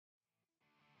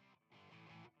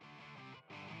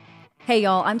Hey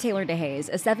y'all, I'm Taylor DeHaze,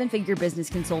 a seven-figure business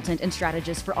consultant and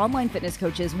strategist for online fitness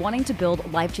coaches wanting to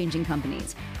build life-changing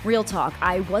companies. Real talk,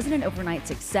 I wasn't an overnight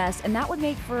success, and that would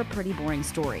make for a pretty boring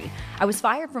story. I was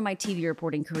fired from my TV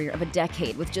reporting career of a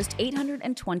decade with just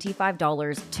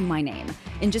 $825 to my name.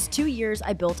 In just 2 years,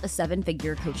 I built a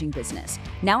seven-figure coaching business.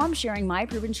 Now I'm sharing my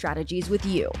proven strategies with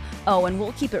you. Oh, and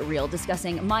we'll keep it real,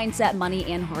 discussing mindset, money,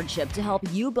 and hardship to help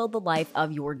you build the life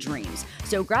of your dreams.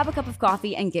 So grab a cup of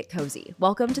coffee and get cozy.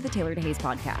 Welcome to the Taylor DeHaze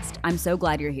podcast. I'm so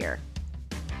glad you're here.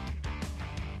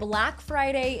 Black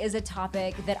Friday is a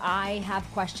topic that I have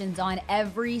questions on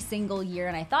every single year.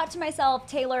 And I thought to myself,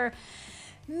 Taylor,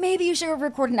 maybe you should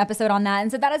record an episode on that.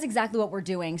 And so that is exactly what we're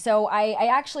doing. So I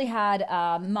actually had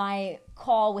my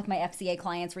call with my FCA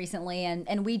clients recently,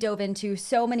 and we dove into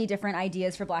so many different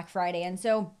ideas for Black Friday. And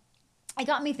so it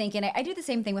got me thinking. I do the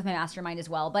same thing with my mastermind as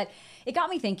well, but it got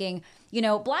me thinking,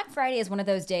 Black Friday is one of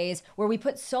those days where we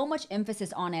put so much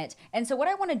emphasis on it. And so what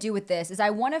I want to do with this is I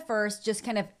want to first just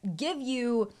kind of give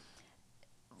you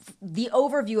the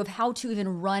overview of how to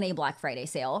even run a Black Friday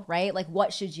sale, right? Like,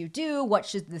 what should you do? What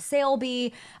should the sale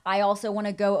be? I also want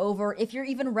to go over if you're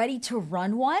even ready to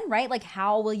run one, right? Like,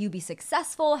 how will you be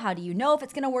successful? How do you know if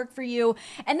it's going to work for you?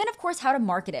 And then, of course, how to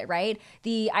market it, right?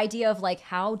 The idea of like,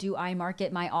 how do I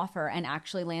market my offer and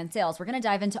actually land sales? We're going to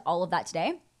dive into all of that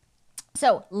today.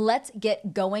 So let's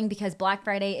get going because Black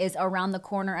Friday is around the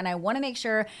corner and I want to make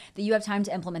sure that you have time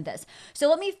to implement this. So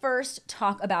let me first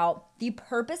talk about the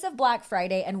purpose of Black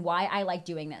Friday and why I like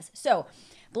doing this. So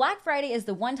Black Friday is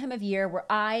the one time of year where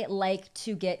I like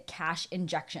to get cash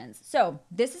injections. So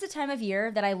this is a time of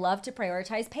year that I love to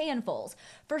prioritize pay in fulls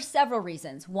for several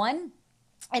reasons. One,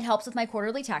 it helps with my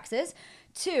quarterly taxes.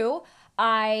 Two,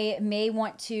 I may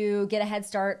want to get a head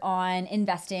start on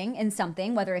investing in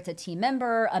something, whether it's a team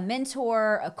member, a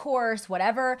mentor, a course,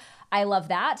 whatever. I love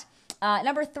that.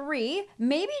 Number three,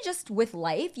 maybe just with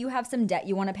life, you have some debt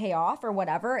you want to pay off or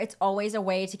whatever. It's always a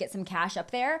way to get some cash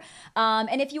up there.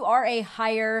 And if you are a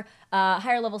higher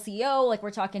level CEO, like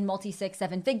we're talking multi-6,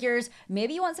 7 figures,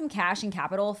 maybe you want some cash and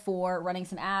capital for running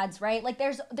some ads, right? Like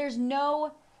there's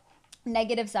no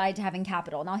negative side to having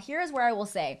capital. Now, here's where I will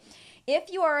say,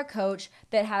 if you are a coach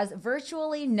that has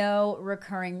virtually no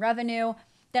recurring revenue,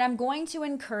 then I'm going to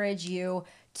encourage you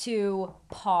to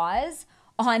pause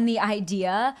on the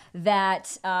idea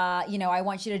that, I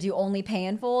want you to do only pay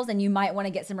in fulls and you might want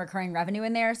to get some recurring revenue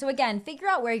in there. So again, figure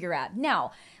out where you're at.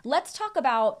 Now, let's talk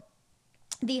about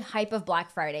the hype of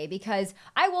Black Friday because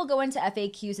I will go into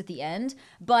FAQs at the end,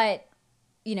 but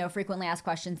frequently asked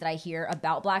questions that I hear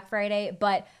about Black Friday.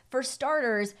 But for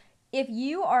starters, if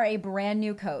you are a brand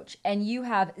new coach and you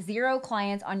have 0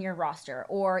 clients on your roster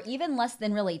or even less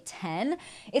than really 10,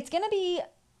 it's going to be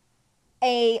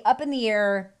a up in the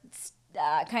air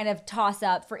kind of toss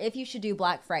up for if you should do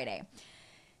Black Friday.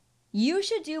 You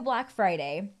should do Black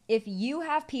Friday if you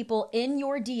have people in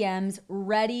your DMs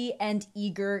ready and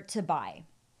eager to buy.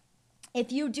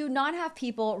 If you do not have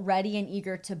people ready and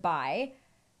eager to buy,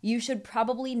 you should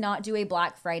probably not do a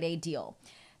Black Friday deal.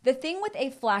 The thing with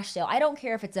a flash sale, I don't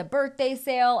care if it's a birthday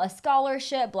sale, a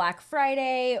scholarship, Black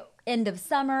Friday, end of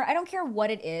summer, I don't care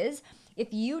what it is.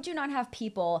 If you do not have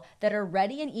people that are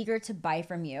ready and eager to buy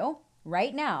from you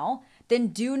right now, then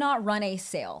do not run a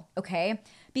sale, okay?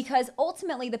 Because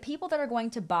ultimately the people that are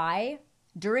going to buy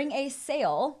during a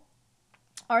sale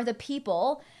are the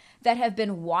people that have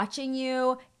been watching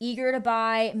you, eager to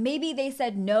buy. Maybe they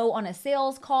said no on a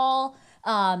sales call.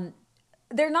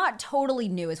 They're not totally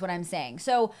new is what I'm saying.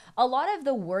 So a lot of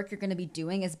the work you're going to be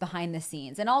doing is behind the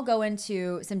scenes, and I'll go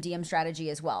into some DM strategy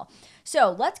as well.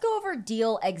 So let's go over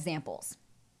deal examples.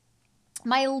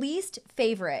 My least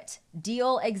favorite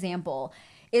deal example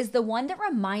is the one that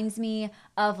reminds me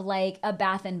of like a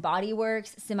Bath and Body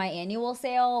Works semi-annual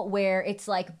sale where it's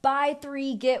like buy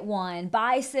 3, get 1,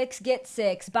 buy 6, get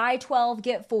 6, buy 12,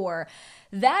 get 4.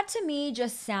 That to me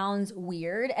just sounds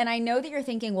weird. And I know that you're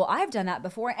thinking, well, I've done that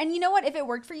before. And you know what? If it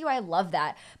worked for you, I love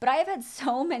that. But I have had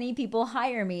so many people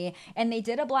hire me and they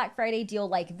did a Black Friday deal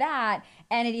like that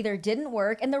and it either didn't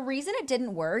work. And the reason it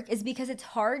didn't work is because it's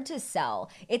hard to sell.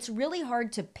 It's really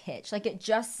hard to pitch. Like it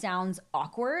just sounds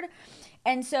awkward.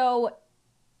 And so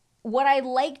what I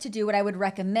like to do, what I would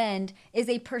recommend is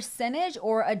a percentage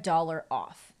or a dollar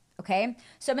off. Okay.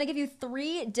 So I'm going to give you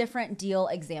 3 different deal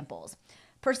examples.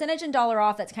 Percentage and dollar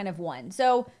off, that's kind of one.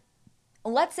 So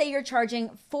let's say you're charging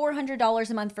 $400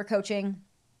 a month for coaching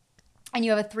and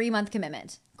you have a 3-month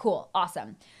commitment. Cool.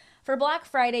 Awesome. For Black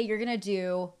Friday, you're going to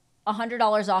do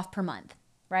 $100 off per month,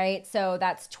 right? So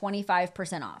that's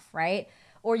 25% off, right?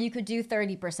 Or you could do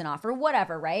 30% off or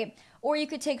whatever, right? Or you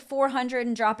could take 400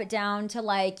 and drop it down to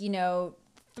like,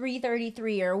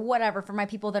 333 or whatever for my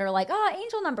people that are like, oh,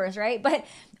 angel numbers, right? But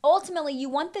ultimately, you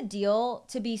want the deal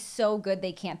to be so good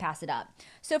they can't pass it up.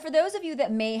 So for those of you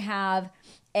that may have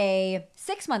a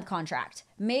 6-month contract,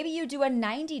 maybe you do a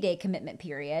 90-day commitment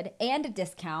period and a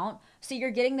discount. So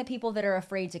you're getting the people that are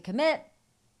afraid to commit,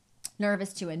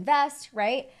 nervous to invest,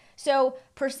 right? So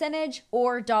percentage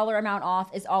or dollar amount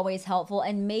off is always helpful,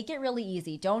 and make it really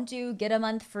easy. Don't do get a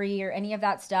month free or any of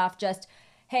that stuff. Just,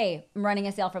 hey, I'm running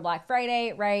a sale for Black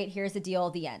Friday, right? Here's the deal,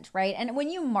 the end, right? And when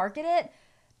you market it,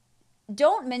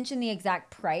 don't mention the exact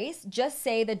price. Just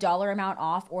say the dollar amount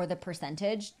off or the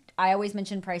percentage. I always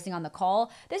mention pricing on the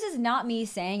call. This is not me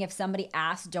saying if somebody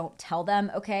asks, don't tell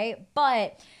them, okay?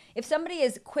 But if somebody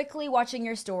is quickly watching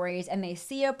your stories and they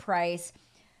see a price,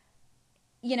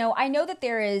 you know, I know that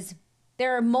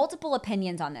there are multiple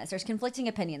opinions on this. There's conflicting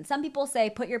opinions. Some people say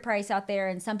put your price out there,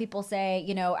 and some people say,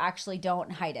 you know, actually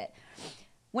don't hide it.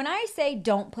 When I say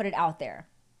don't put it out there,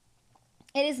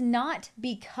 it is not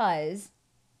because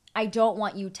I don't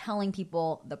want you telling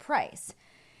people the price.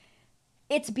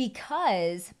 It's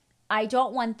because I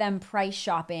don't want them price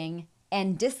shopping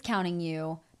and discounting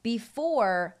you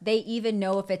before they even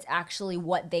know if it's actually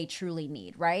what they truly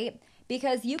need, right?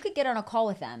 Because you could get on a call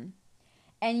with them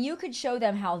and you could show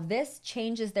them how this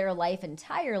changes their life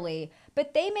entirely,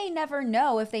 but they may never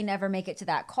know if they never make it to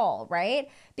that call, right?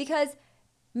 Because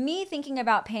me thinking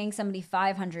about paying somebody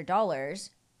 $500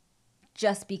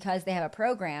 just because they have a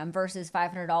program versus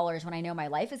 $500 when I know my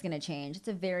life is going to change, it's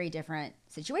a very different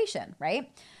situation,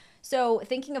 right? So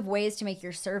thinking of ways to make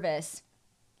your service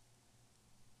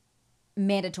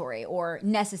mandatory or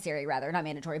necessary, rather, not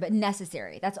mandatory, but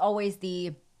necessary. That's always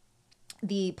the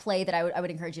play that I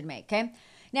would encourage you to make, okay?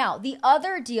 Now, the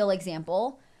other deal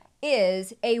example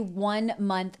is a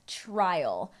 1-month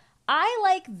trial. I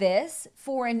like this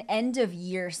for an end of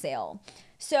year sale.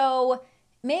 So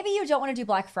maybe you don't want to do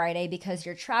Black Friday because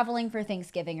you're traveling for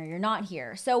Thanksgiving or you're not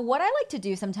here. So what I like to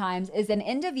do sometimes is an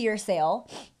end of year sale,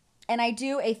 and I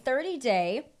do a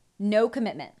 30-day no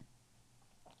commitment.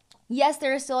 Yes,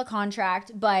 there is still a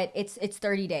contract, but it's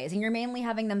 30 days, and you're mainly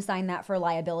having them sign that for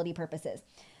liability purposes.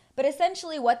 But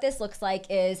essentially what this looks like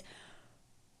is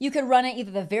you could run it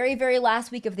either the very, very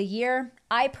last week of the year.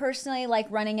 I personally like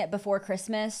running it before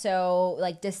Christmas. So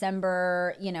like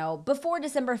December, before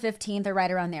December 15th or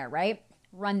right around there, right?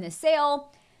 Run this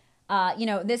sale.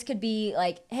 This could be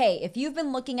like, hey, if you've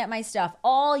been looking at my stuff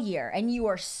all year and you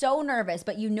are so nervous,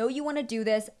 but you know you want to do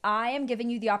this, I am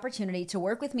giving you the opportunity to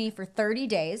work with me for 30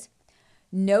 days.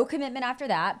 No commitment after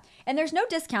that. And there's no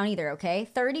discount either, okay?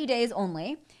 30 days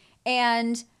only.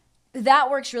 And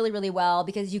that works really, really well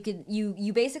because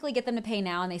you basically get them to pay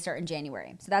now and they start in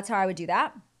January. So that's how I would do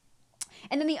that.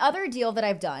 And then the other deal that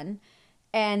I've done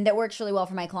and that works really well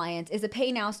for my clients is a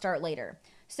pay now, start later.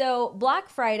 So Black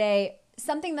Friday,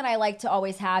 something that I like to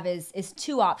always have is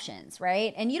 2 options,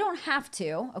 right? And you don't have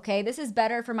to, okay? This is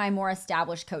better for my more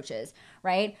established coaches,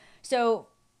 right? So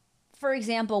for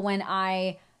example, when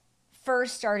I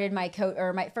first started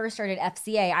first started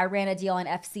FCA, I ran a deal on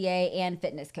FCA and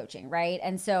fitness coaching, right?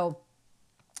 And so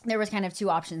there was kind of 2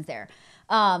 options there.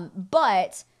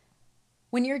 But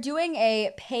when you're doing a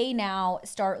pay now,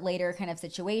 start later kind of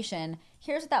situation,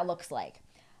 here's what that looks like.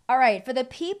 All right, for the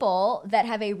people that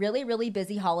have a really, really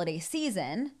busy holiday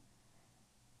season,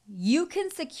 you can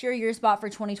secure your spot for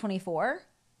 2024,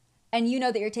 and you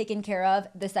know that you're taken care of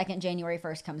the second January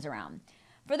 1st comes around.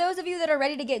 For those of you that are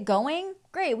ready to get going,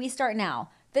 great, we start now.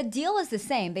 The deal is the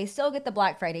same. They still get the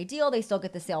Black Friday deal. They still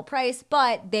get the sale price,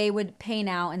 but they would pay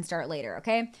now and start later,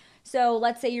 okay? So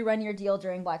let's say you run your deal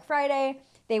during Black Friday.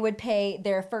 They would pay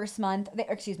their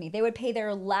they would pay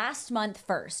their last month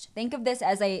first. Think of this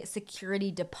as a security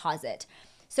deposit.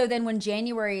 So then when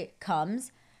January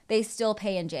comes, they still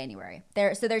pay in January.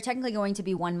 They're technically going to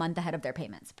be 1 month ahead of their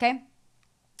payments, okay?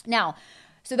 Now,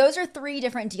 so those are 3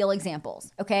 different deal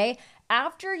examples, okay?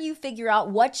 After you figure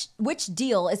out which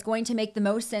deal is going to make the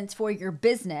most sense for your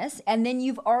business, and then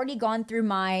you've already gone through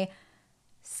my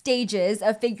stages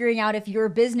of figuring out if your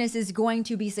business is going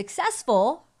to be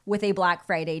successful with a Black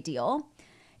Friday deal,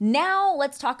 now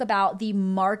let's talk about the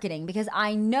marketing, because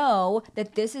I know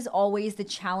that this is always the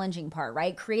challenging part,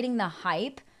 right? Creating the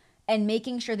hype and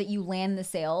making sure that you land the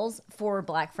sales for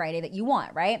Black Friday that you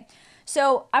want, right?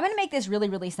 So I'm going to make this really,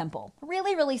 really simple,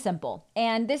 really, really simple.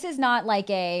 And this is not like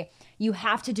you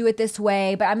have to do it this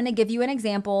way, but I'm going to give you an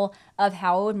example of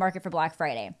how I would market for Black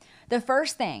Friday. The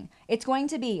first thing, it's going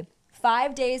to be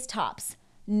 5 days tops.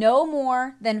 No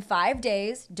more than 5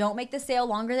 days. Don't make the sale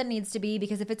longer than it needs to be,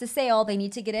 because if it's a sale, they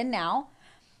need to get in now.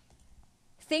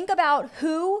 Think about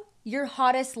who your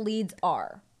hottest leads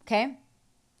are, okay?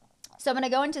 So I'm going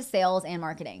to go into sales and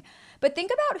marketing. But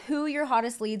think about who your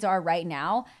hottest leads are right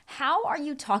now. How are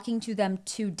you talking to them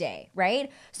today,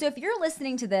 right? So if you're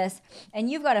listening to this and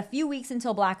you've got a few weeks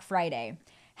until Black Friday,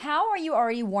 how are you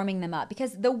already warming them up?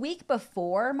 Because the week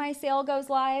before my sale goes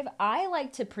live, I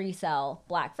like to pre-sell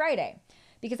Black Friday,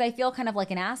 because I feel kind of like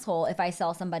an asshole if I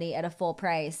sell somebody at a full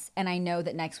price and I know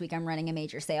that next week I'm running a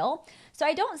major sale. So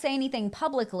I don't say anything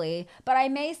publicly, but I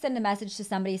may send a message to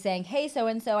somebody saying, hey,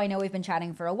 so-and-so, I know we've been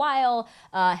chatting for a while.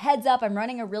 Heads up, I'm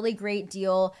running a really great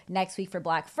deal next week for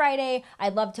Black Friday.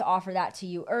 I'd love to offer that to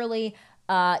you early.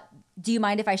 Do you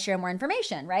mind if I share more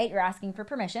information, right? You're asking for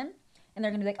permission. And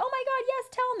they're going to be like, oh my God, yes,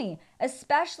 tell me.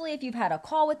 Especially if you've had a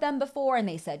call with them before and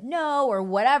they said no or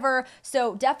whatever.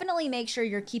 So definitely make sure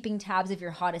you're keeping tabs of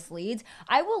your hottest leads.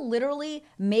 I will literally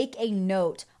make a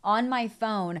note on my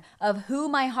phone of who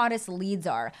my hottest leads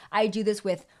are. I do this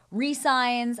with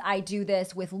re-signs. I do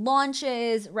this with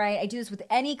launches, right? I do this with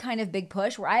any kind of big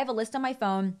push where I have a list on my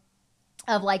phone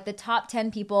of like the top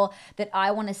 10 people that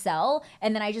I want to sell.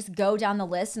 And then I just go down the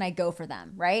list and I go for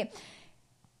them, right?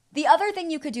 The other thing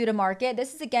you could do to market,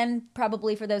 this is again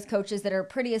probably for those coaches that are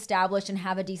pretty established and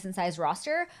have a decent sized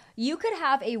roster, you could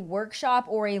have a workshop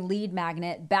or a lead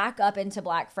magnet back up into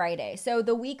Black Friday. So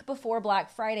the week before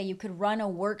Black Friday, you could run a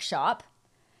workshop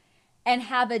and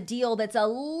have a deal that's a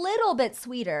little bit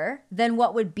sweeter than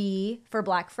what would be for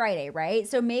Black Friday, right?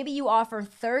 So maybe you offer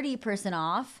 30%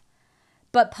 off,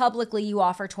 but publicly you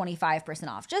offer 25%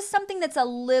 off. Just something that's a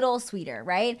little sweeter,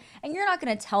 right? And you're not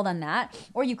going to tell them that,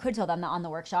 or you could tell them that on the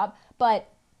workshop,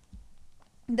 but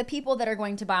the people that are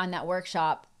going to buy on that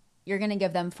workshop, you're going to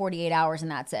give them 48 hours and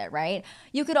that's it, right?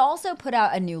 You could also put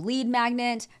out a new lead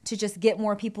magnet to just get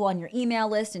more people on your email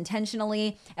list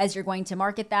intentionally as you're going to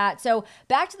market that. So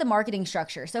back to the marketing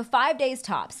structure. So 5 days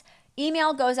tops.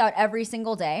 Email goes out every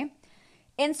single day.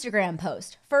 Instagram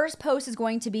post. First post is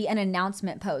going to be an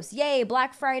announcement post. Yay,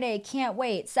 Black Friday, can't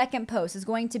wait. Second post is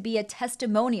going to be a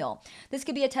testimonial. This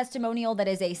could be a testimonial that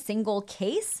is a single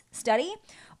case study,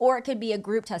 or it could be a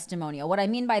group testimonial. What I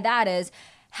mean by that is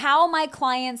how my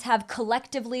clients have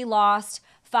collectively lost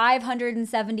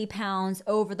 570 pounds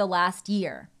over the last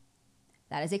year.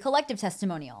 That is a collective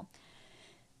testimonial.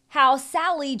 How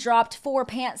Sally dropped 4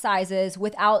 pant sizes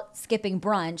without skipping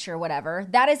brunch or whatever.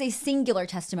 That is a singular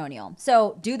testimonial.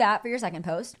 So do that for your second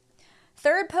post.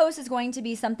 Third post is going to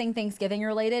be something Thanksgiving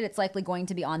related. It's likely going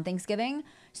to be on Thanksgiving.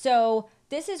 So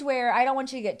this is where I don't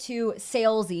want you to get too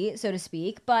salesy, so to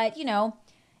speak. But, you know,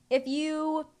 if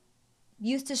you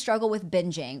used to struggle with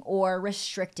binging or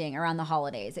restricting around the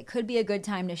holidays, it could be a good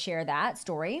time to share that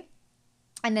story.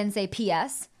 And then say,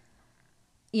 P.S.,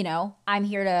 you know, I'm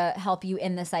here to help you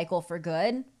in the cycle for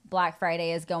good. Black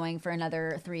Friday is going for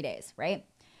another 3 days, right?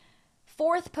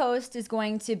 Fourth post is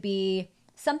going to be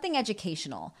something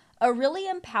educational, a really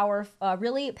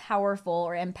powerful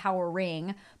or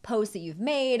empowering post that you've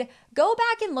made. Go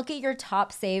back and look at your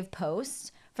top saved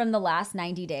posts from the last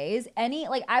 90 days.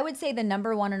 I would say the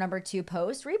number 1 or number 2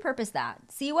 post, repurpose that.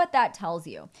 See what that tells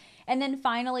you. And then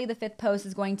finally, the 5th post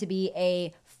is going to be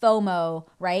a FOMO,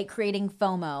 right? Creating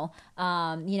FOMO.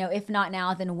 If not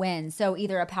now, then when? So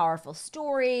either a powerful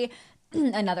story,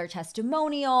 another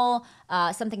testimonial,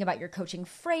 something about your coaching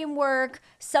framework,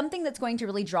 something that's going to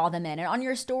really draw them in. And on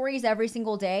your stories every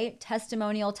single day,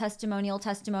 testimonial, testimonial,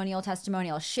 testimonial,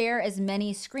 testimonial. Share as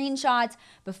many screenshots,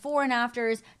 before and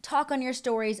afters, talk on your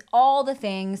stories, all the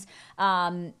things.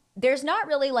 There's not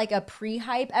really like a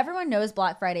pre-hype. Everyone knows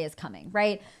Black Friday is coming,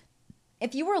 right?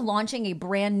 If you were launching a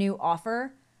brand new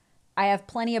offer, I have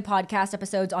plenty of podcast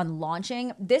episodes on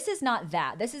launching. This is not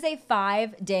that. This is a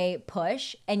 5-day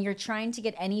push, and you're trying to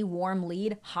get any warm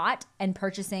lead hot and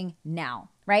purchasing now,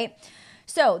 right?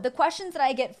 So the questions that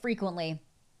I get frequently,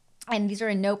 and these are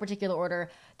in no particular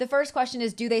order. The first question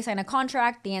is, do they sign a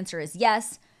contract? The answer is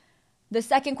yes. The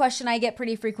second question I get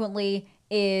pretty frequently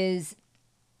is,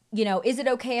 is it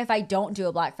okay if I don't do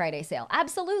a Black Friday sale?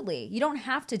 Absolutely. You don't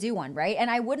have to do one, right?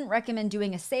 And I wouldn't recommend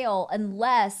doing a sale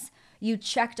unless you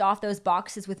checked off those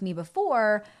boxes with me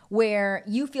before, where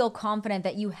you feel confident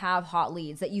that you have hot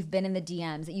leads, that you've been in the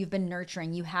DMs, that you've been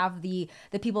nurturing, you have the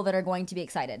people that are going to be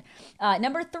excited.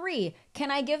 Number 3, can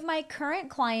I give my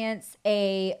current clients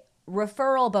a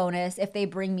referral bonus if they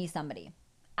bring me somebody?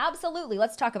 Absolutely.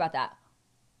 Let's talk about that.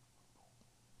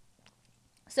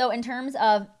 So in terms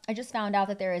of, I just found out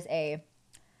that there is a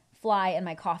fly in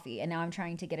my coffee, and now I'm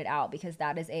trying to get it out because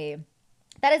that is a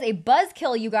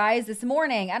buzzkill, you guys, this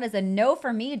morning. That is a no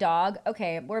for me, dog.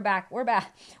 Okay, we're back. We're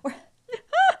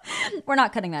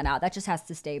not cutting that out. That just has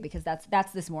to stay because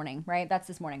that's this morning, right? That's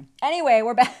this morning. Anyway,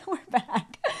 we're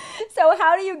back. So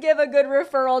how do you give a good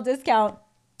referral discount?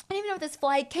 don't even know where this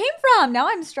flight came from. Now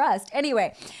I'm stressed.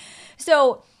 Anyway,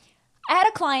 so I had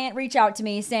a client reach out to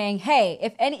me saying, hey,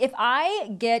 if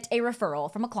I get a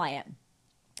referral from a client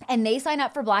and they sign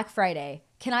up for Black Friday,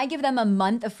 can I give them a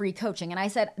month of free coaching? And I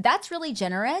said, that's really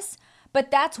generous,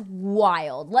 but that's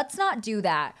wild. Let's not do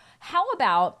that. How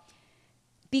about,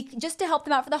 just to help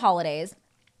them out for the holidays,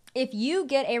 if you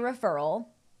get a referral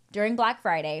during Black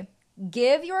Friday,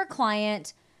 give your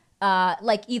client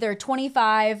like either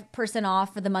 25%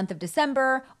 off for the month of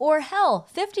December, or hell,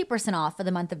 50% off for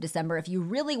the month of December if you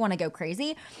really want to go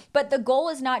crazy. But the goal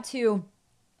is not to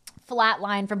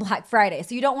flatline for Black Friday.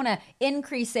 So you don't want to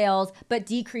increase sales, but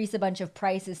decrease a bunch of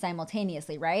prices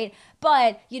simultaneously, right?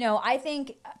 But, I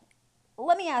think,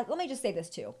 let me just say this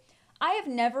too. I have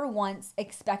never once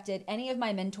expected any of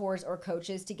my mentors or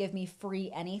coaches to give me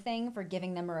free anything for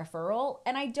giving them a referral,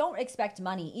 and I don't expect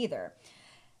money either.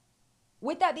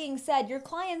 With that being said, your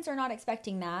clients are not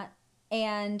expecting that,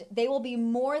 and they will be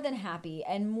more than happy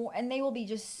and they will be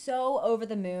just so over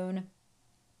the moon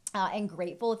and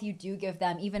grateful if you do give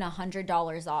them even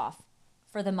 $100 off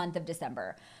for the month of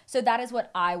December. So that is what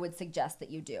I would suggest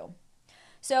that you do.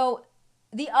 So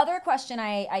the other question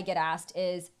I get asked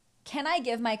is, can I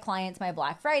give my clients my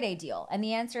Black Friday deal? And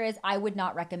the answer is, I would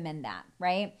not recommend that,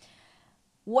 right?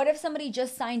 What if somebody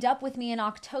just signed up with me in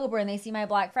October and they see my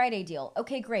Black Friday deal?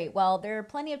 Okay, great. Well, there are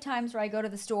plenty of times where I go to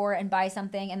the store and buy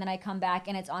something and then I come back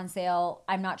and it's on sale.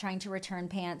 I'm not trying to return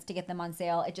pants to get them on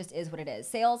sale. It just is what it is.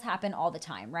 Sales happen all the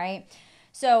time, right?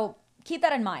 So keep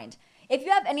that in mind. If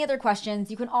you have any other questions,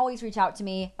 you can always reach out to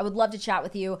me. I would love to chat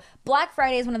with you. Black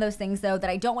Friday is one of those things, though, that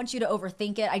I don't want you to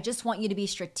overthink it. I just want you to be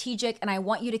strategic, and I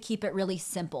want you to keep it really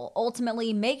simple.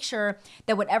 Ultimately, make sure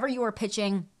that whatever you are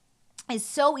pitching is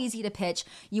so easy to pitch.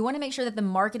 You want to make sure that the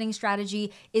marketing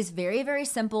strategy is very, very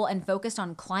simple and focused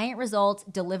on client results,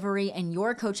 delivery, and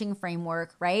your coaching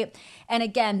framework, right? And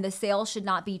again, the sale should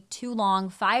not be too long,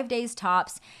 5 days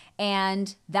tops.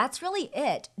 And that's really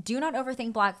it. Do not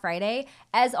overthink Black Friday.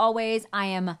 As always, I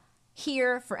am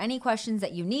here for any questions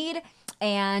that you need.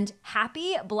 And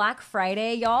happy Black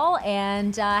Friday, y'all,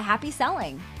 and happy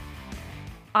selling.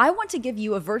 I want to give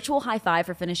you a virtual high five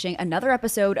for finishing another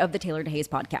episode of the Taylor DeHaze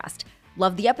podcast.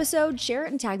 Love the episode, share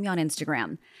it, and tag me on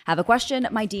Instagram. Have a question?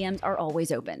 My DMs are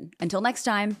always open. Until next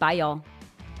time, bye, y'all.